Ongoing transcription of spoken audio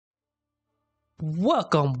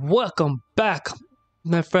Welcome back,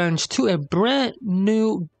 my friends, to a brand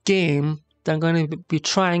new game that I'm going to be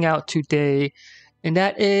trying out today, and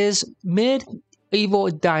that is Medieval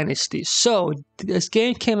Dynasty. So, this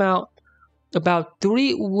game came out about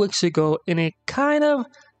 3 weeks ago, and it kind of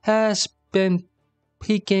has been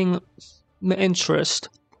piquing my interest.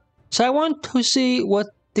 So, I want to see what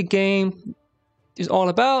the game is all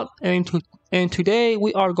about, and today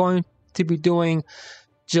we are going to be doing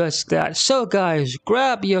just that. So guys,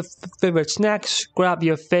 grab your favorite snacks, grab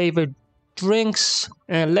your favorite drinks,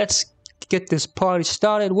 and let's get this party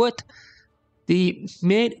started with the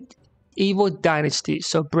Medieval Dynasty.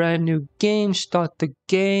 So brand new game, start the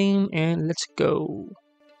game, and let's go.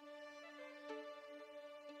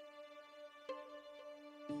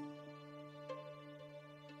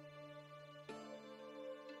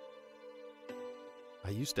 I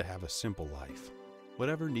used to have a simple life.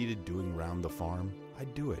 Whatever needed doing round the farm,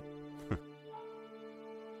 I'd do it.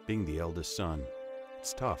 Being the eldest son,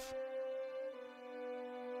 it's tough.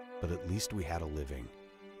 But at least we had a living,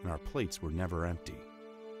 and our plates were never empty.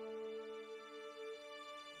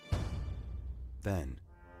 Then,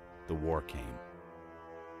 the war came.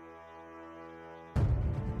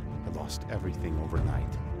 I lost everything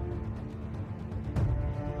overnight.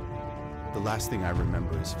 The last thing I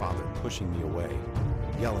remember is Father pushing me away,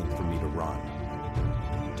 yelling for me to run.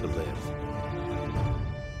 To live.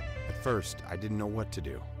 At first, I didn't know what to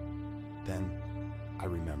do. Then, I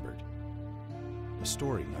remembered. A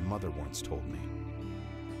story my mother once told me.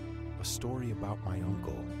 A story about my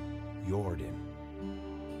uncle, Jordan.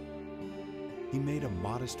 He made a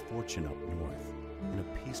modest fortune up north, in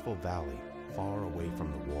a peaceful valley far away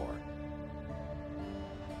from the war.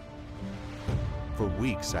 For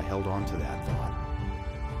weeks, I held on to that thought,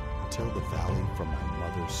 until the valley from my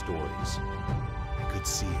mother's stories. I could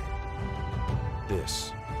see it.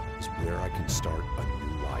 This is where I can start a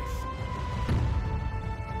new life.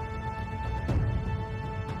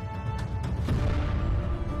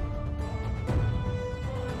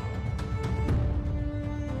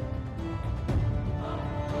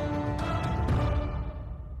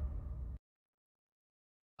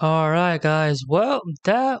 Alright guys, well,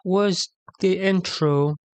 that was the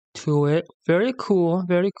intro to it. Very cool,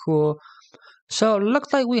 very cool. So it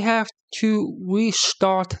looks like we have to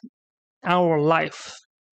restart our life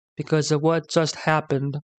because of what just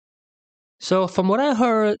happened. So from what I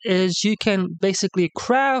heard is you can basically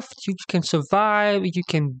craft, you can survive, you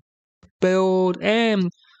can build, and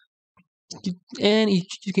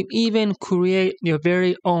you can even create your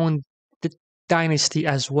very own dynasty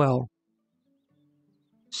as well.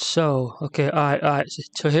 So, okay, alright,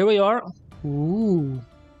 so here we are. Ooh.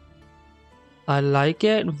 I like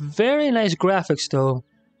it. Very nice graphics though.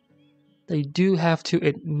 They do have to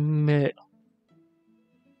admit.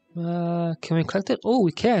 Can we collect it? Oh,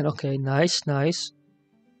 we can. Okay, nice.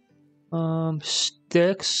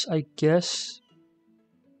 Sticks, I guess.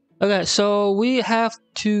 Okay, so we have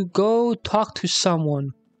to go talk to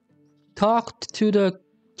someone. Talk to the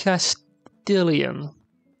Castellan.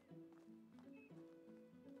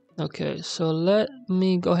 Okay, so let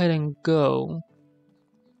me go ahead and go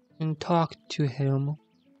and talk to him.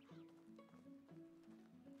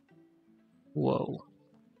 Whoa.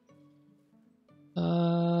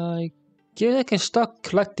 I guess I can start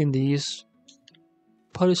collecting these.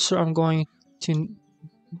 Pretty sure I'm going to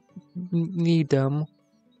need them.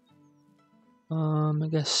 I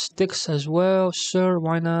guess sticks as well. Sure,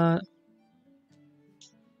 why not?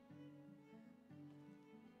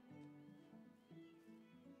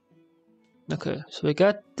 Okay, so we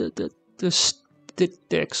got the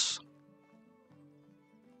sticks.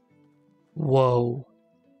 Whoa.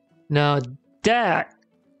 Now that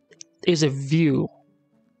is a view.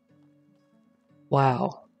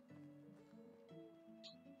 Wow.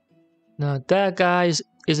 Now that, guys,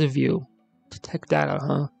 is a view. Check that out,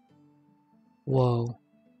 huh? Whoa.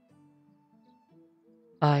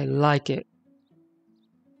 I like it.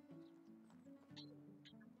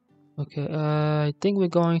 Okay, I think we're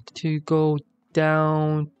going to go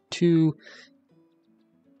down to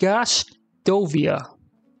Gastovia.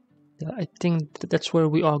 I think that's where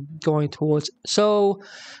we are going towards. So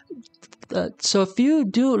if you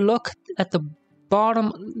do look at the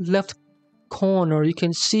bottom left corner, you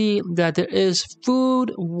can see that there is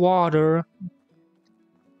food, water,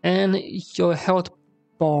 and your health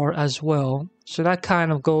bar as well. So that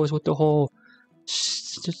kind of goes with the whole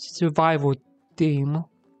survival theme.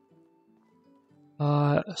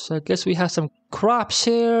 So I guess we have some crops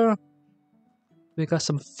here. We got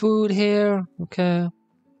some food here. Okay.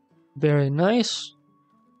 Very nice.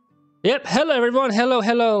 Yep, hello everyone.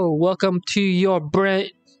 Hello. Welcome to your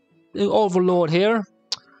brand overlord here.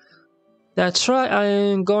 That's right, I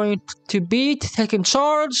am going to be taking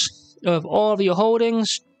charge of all of your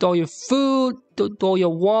holdings, all your food, all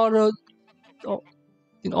your water,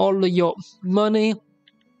 and all of your money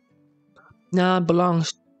now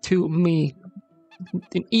belongs to me.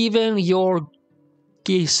 And even your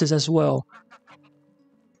geese as well.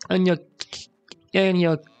 And your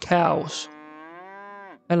cows.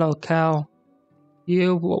 Hello, cow.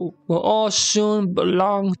 You will all soon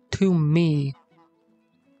belong to me.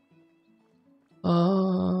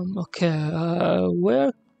 Okay,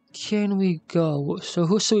 where can we go? So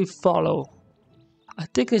who should we follow? I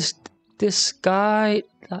think it's this guy.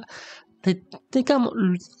 I think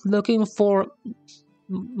I'm looking for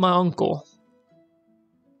my uncle.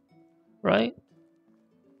 Right?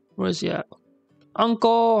 Where is he at?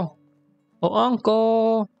 Uncle! Oh,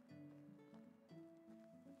 uncle!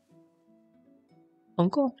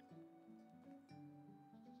 Uncle?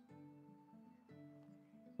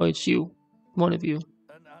 Oh, it's you. One of you.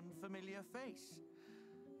 An unfamiliar face.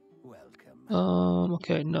 Welcome.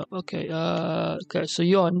 Okay, no, okay, okay, so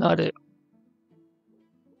you are not it.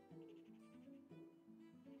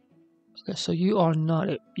 Okay, so you are not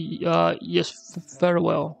it. Yes, very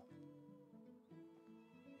well.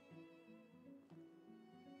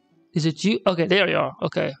 Is it you? Okay, there you are.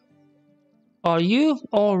 Okay. Are you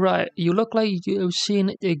alright? You look like you've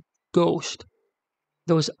seen a ghost.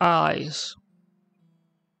 Those eyes.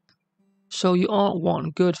 So you aren't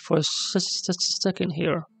one. Good for a second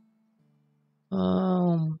here.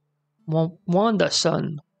 Wanda,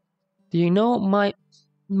 son. Do you know my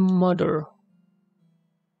mother?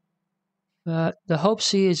 The hope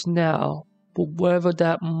she is now, but wherever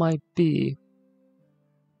that might be.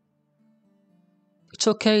 It's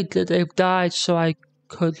okay that they've died so I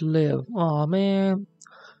could live. Aw, man.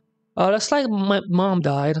 That's like my mom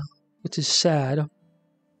died, which is sad.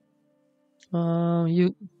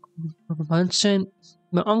 You mentioned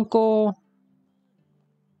my uncle.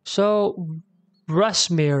 So,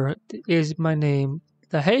 Rasmir is my name.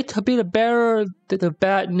 I hate to be the bearer of the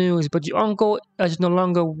bad news, but your uncle is no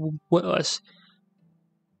longer with us.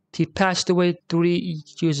 He passed away 3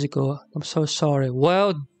 years ago. I'm so sorry.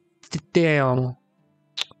 Well, damn.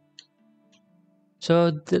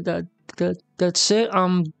 So that's it.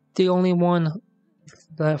 I'm the only one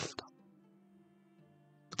left.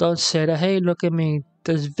 Don't say that. Hey, look at me.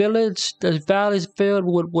 This valley is filled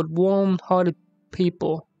with warm-hearted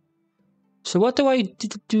people. So what do I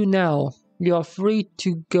do now? You are free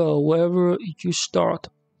to go wherever you start.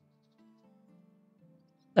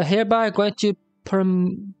 I hereby grant you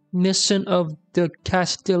permission of the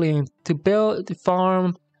Castellan to build the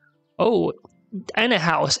farm. Oh, and a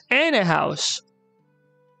house.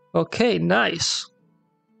 Okay, nice.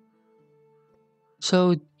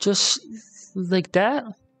 So just like that?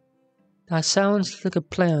 That sounds like a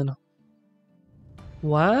plan.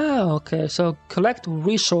 Wow, okay, so collect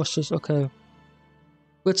resources, okay.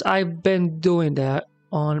 Which I've been doing that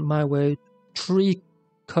on my way. Tree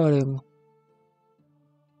cutting.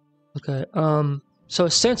 Okay, so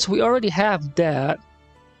since we already have that,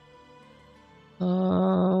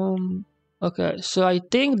 okay, so I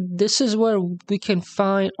think this is where we can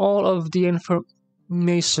find all of the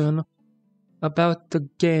information about the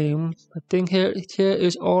game. I think here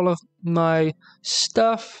is all of my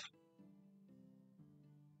stuff.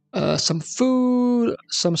 Some food,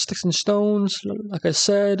 some sticks and stones, like I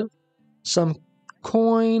said, some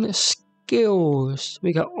coin, skills.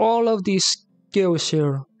 We got all of these skills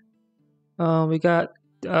here. We got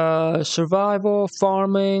survival,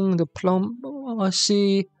 farming,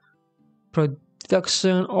 diplomacy,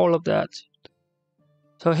 production, all of that.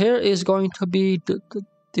 So here is going to be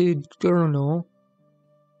the journal,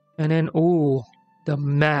 and then the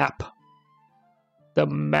map.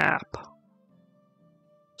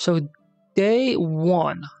 So day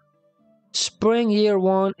 1, spring year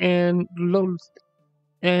 1, and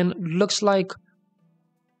looks like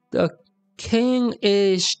the king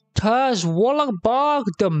is Taz Warlockbog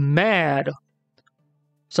the Mad.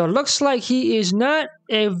 So it looks like he is not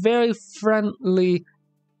a very friendly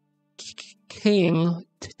king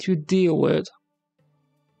to deal with.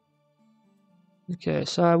 Okay,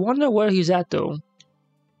 so I wonder where he's at though.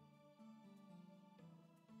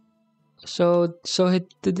 So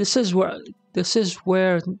this is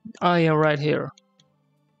where I am right here.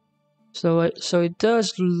 So it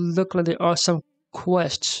does look like there are some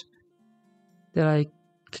quests that I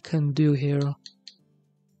can do here.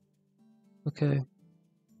 Okay,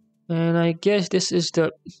 and I guess this is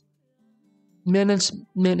the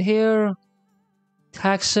management here.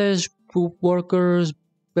 Taxes, workers,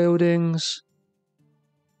 buildings.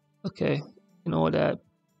 Okay, and all that.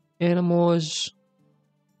 Animals.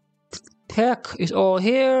 Tech is all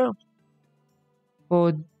here.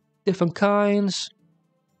 For different kinds.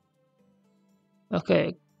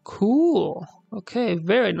 Okay, cool. Okay,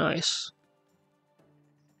 very nice.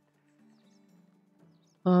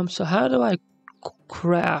 So how do I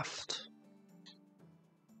craft?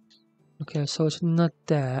 Okay, so it's not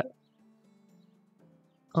that.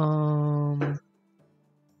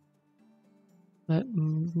 Let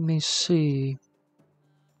me see.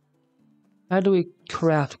 How do we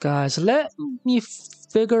craft, guys? Let me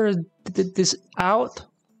figure this out,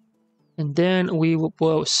 and then we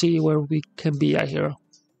will see where we can be at here.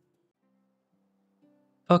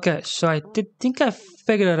 Okay, so I think I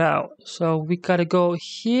figured it out. So we gotta go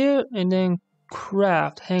here and then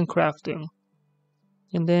craft, handcrafting.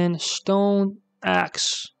 And then stone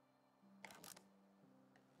axe.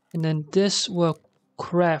 And then this will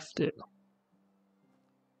craft it.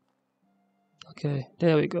 Okay,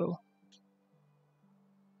 there we go.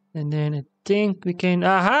 And then I think we can,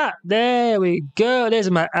 aha! There we go,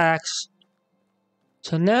 there's my axe.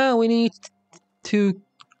 So now we need to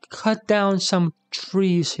cut down some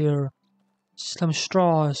trees here. Some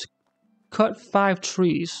straws. Cut 5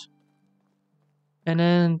 trees. And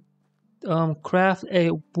then craft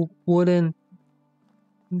a wooden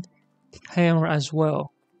hammer as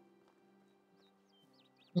well.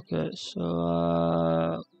 Okay,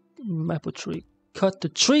 so maple tree. Cut the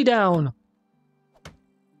tree down.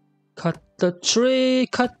 Cut the tree.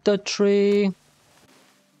 Cut the tree.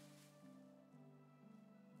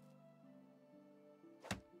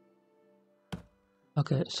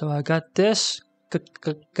 Okay, so I got this.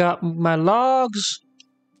 Got my logs.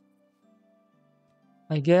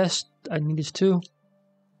 I guess I need these 2.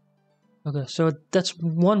 Okay, so that's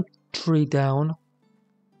 1 tree down.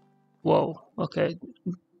 Whoa, okay.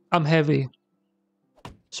 I'm heavy.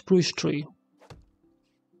 Spruce tree.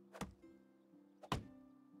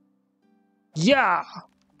 Yeah!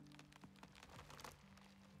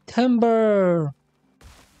 Timber!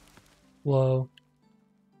 Whoa.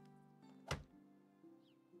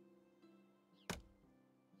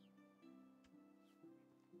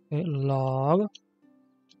 Okay, log.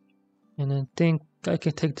 And then think I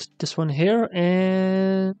can take this one here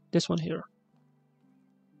and this one here.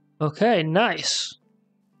 Okay, nice.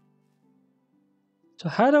 So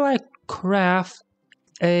how do I craft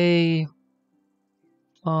a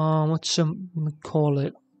what's call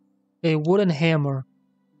it? A wooden hammer.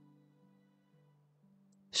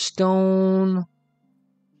 Stone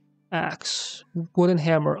axe. Wooden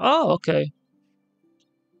hammer. Oh, okay.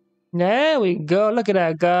 There we go. Look at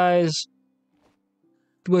that, guys.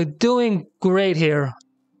 We're doing great here.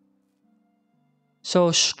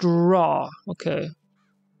 So straw. Okay.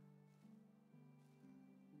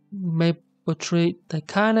 Maple tree. I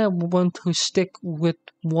kind of want to stick with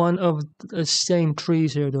one of the same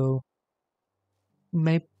trees here, though.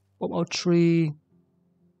 Maple tree.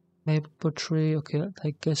 Maple tree. Okay,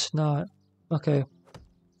 I guess not. Okay.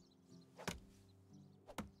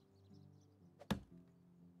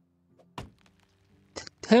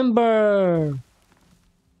 Timber.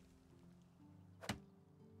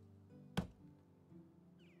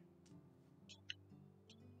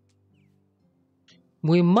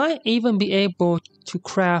 We might even be able to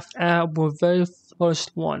craft our very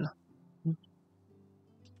first one.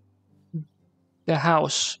 The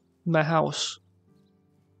house. My house.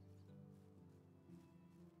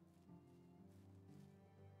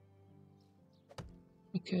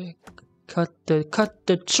 Okay. Cut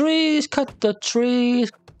the trees, cut the trees,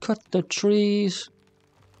 cut the trees.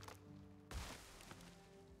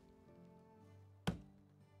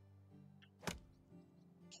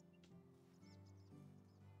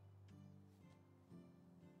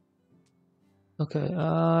 Okay,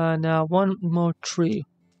 now 1 more tree.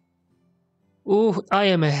 Ooh, I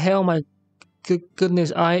am hell, my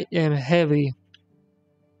goodness, I am heavy.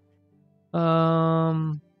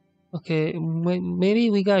 Okay, maybe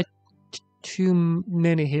we got too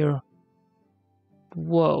many here.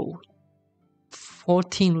 Whoa.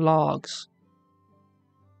 14 logs.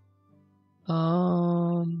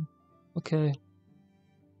 Okay.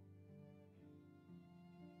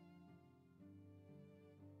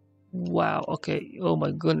 Wow, okay. Oh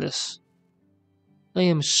my goodness. I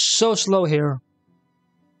am so slow here.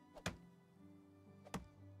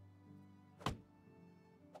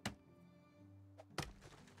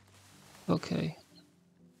 Okay.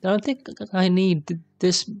 I don't think I need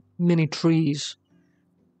this many trees.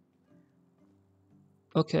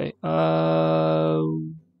 Okay.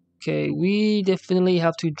 Okay, we definitely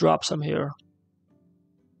have to drop some here.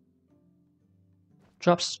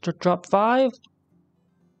 Drop 5.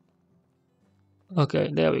 Okay,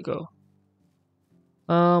 there we go.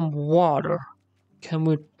 Water. Can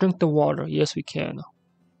we drink the water? Yes, we can.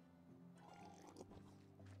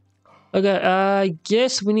 Okay, I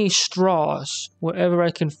guess we need straws. Wherever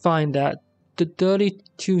I can find that. The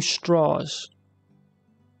 32 straws.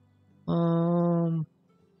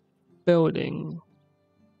 Building.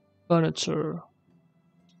 Furniture.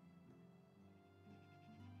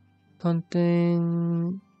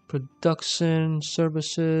 Hunting. Production.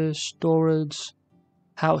 Services. Storage.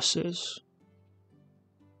 Houses.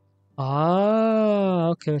 Ah,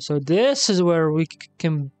 okay. So this is where we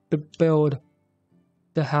can build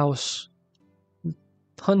the house.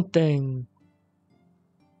 Hunting.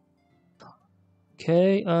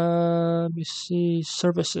 Okay, let me see.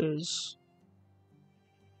 Services.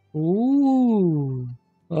 Ooh.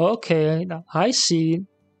 Okay, I see.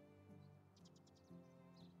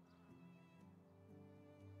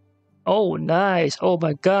 Oh, nice. Oh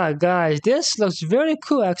my god, guys. This looks very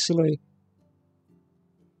cool, actually.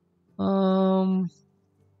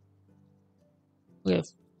 We have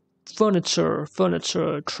furniture,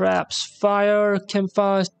 traps, fire,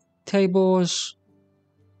 campfires, tables,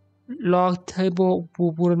 log table,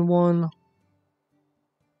 wooden one.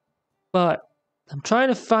 But I'm trying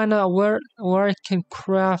to find out where I can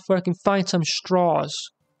craft, where I can find some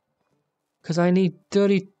straws. Because I need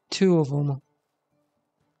 32 of them.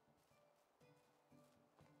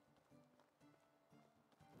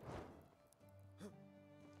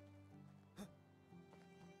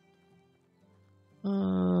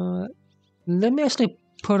 Let me actually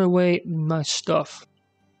put away my stuff.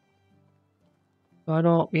 I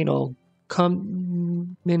don't,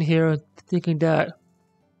 come in here thinking that.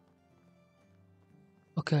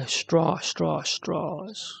 Okay, straws.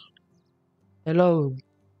 Hello,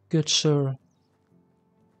 good sir.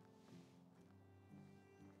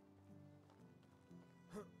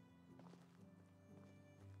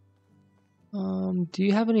 Do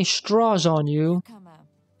you have any straws on you?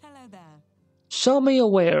 Hello there. Show me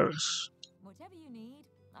your wares. Whatever you need,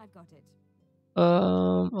 I've got it.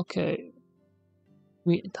 Okay.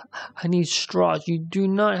 I need straws. You do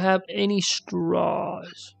not have any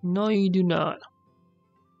straws. No, you do not.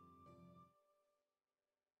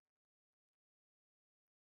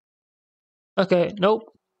 Okay,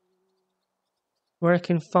 nope. Where I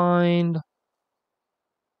can find...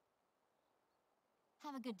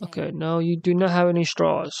 Have a good day. Okay, no, you do not have any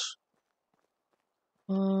straws.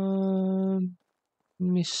 Let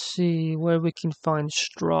me see where we can find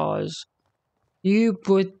straws. You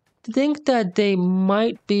would think that they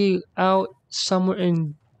might be out somewhere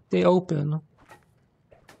in the open.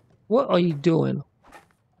 What are you doing?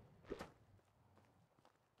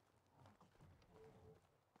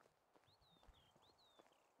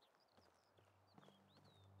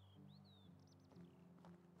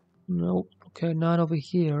 Nope. Okay, not over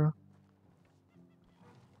here.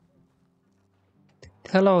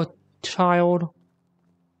 Hello, child.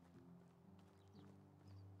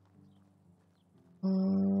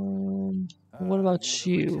 What about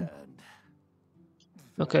you?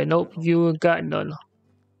 Okay, nope, you got none.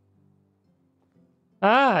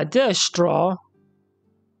 Ah, there's straw.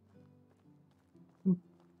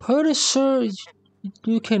 Pretty sure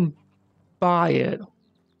you can buy it.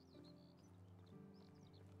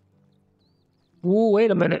 Ooh,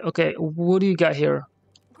 wait a minute. Okay, what do you got here?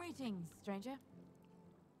 Greetings, stranger.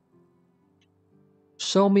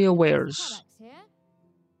 Show me your wares. Products here.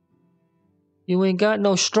 You ain't got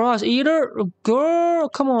no straws either? Girl,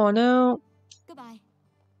 come on now. Goodbye.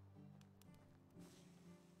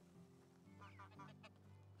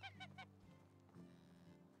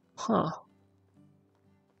 Huh.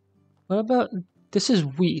 What about... This is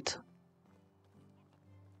wheat.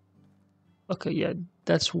 Okay, yeah,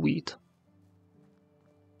 that's wheat.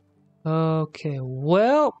 Okay,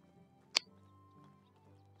 well...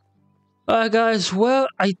 Alright guys, well,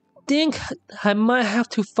 I think I might have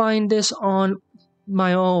to find this on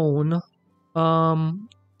my own.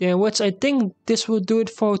 Yeah, which I think this will do it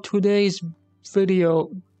for today's video,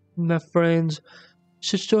 my friends.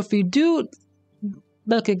 So if you do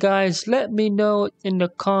like it, guys, let me know in the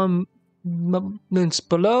comments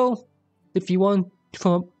below if you want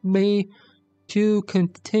for me to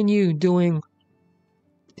continue doing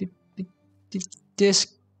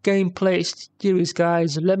this gameplay series,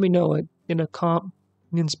 guys. Let me know it in the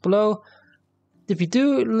comments below. If you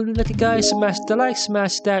do like it, guys, smash the like,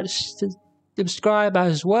 smash that subscribe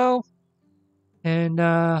as well. And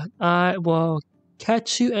I will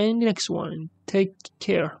catch you in the next one. Take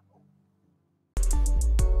care.